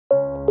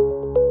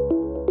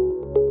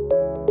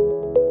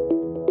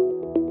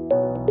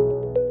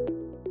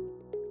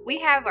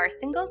have our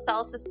single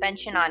cell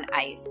suspension on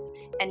ice,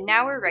 and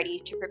now we're ready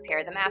to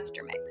prepare the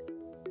master mix.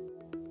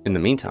 In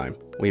the meantime,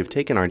 we have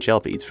taken our gel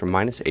beads from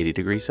 -80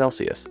 degrees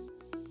Celsius.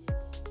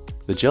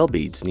 The gel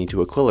beads need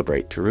to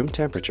equilibrate to room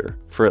temperature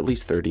for at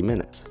least 30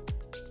 minutes.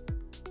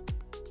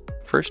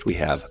 First we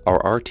have our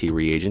RT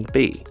reagent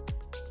B.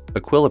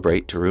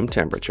 Equilibrate to room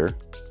temperature,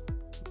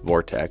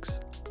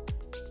 vortex,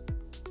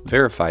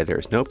 verify there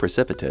is no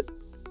precipitate,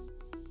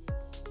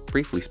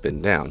 briefly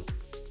spin down,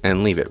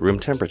 and leave at room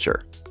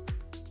temperature.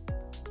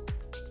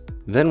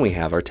 Then we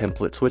have our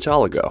template switch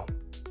oligo.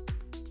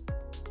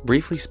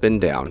 Briefly spin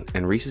down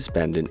and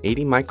resuspend in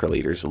 80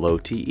 microliters low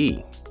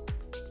TE.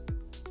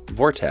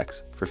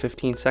 Vortex for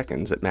 15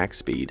 seconds at max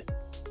speed.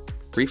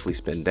 Briefly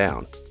spin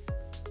down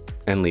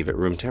and leave at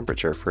room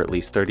temperature for at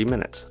least 30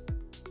 minutes.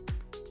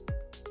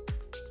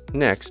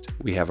 Next,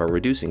 we have our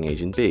reducing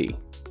agent B.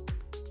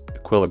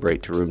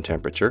 Equilibrate to room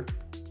temperature,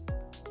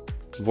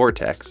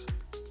 vortex,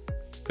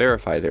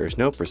 verify there is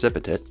no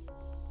precipitate,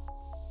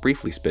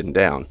 briefly spin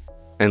down,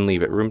 and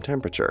leave at room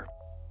temperature.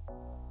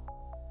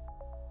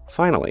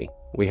 Finally,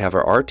 we have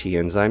our RT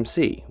enzyme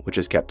C, which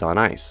is kept on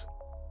ice.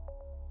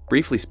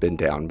 Briefly spin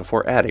down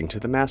before adding to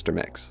the master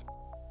mix.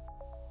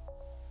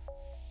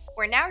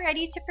 We're now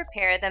ready to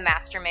prepare the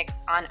master mix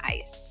on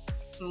ice.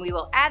 We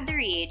will add the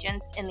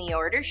reagents in the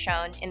order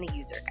shown in the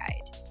user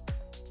guide.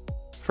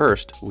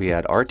 First, we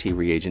add RT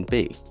reagent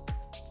B.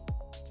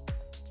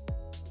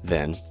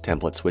 Then,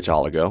 template switch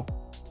oligo.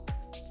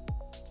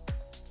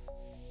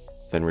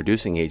 Then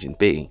reducing agent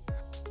B.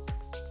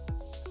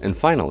 And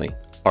finally,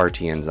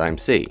 RT enzyme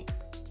C.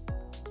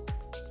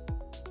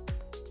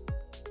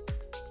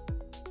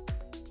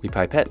 We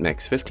pipette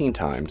mix 15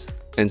 times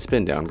and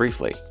spin down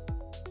briefly.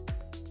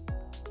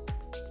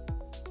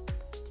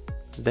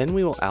 Then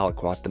we will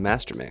aliquot the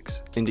master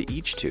mix into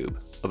each tube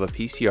of a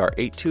PCR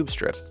 8 tube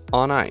strip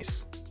on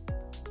ice.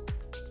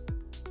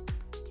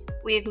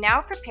 We have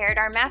now prepared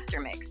our master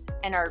mix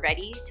and are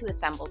ready to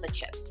assemble the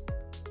chip.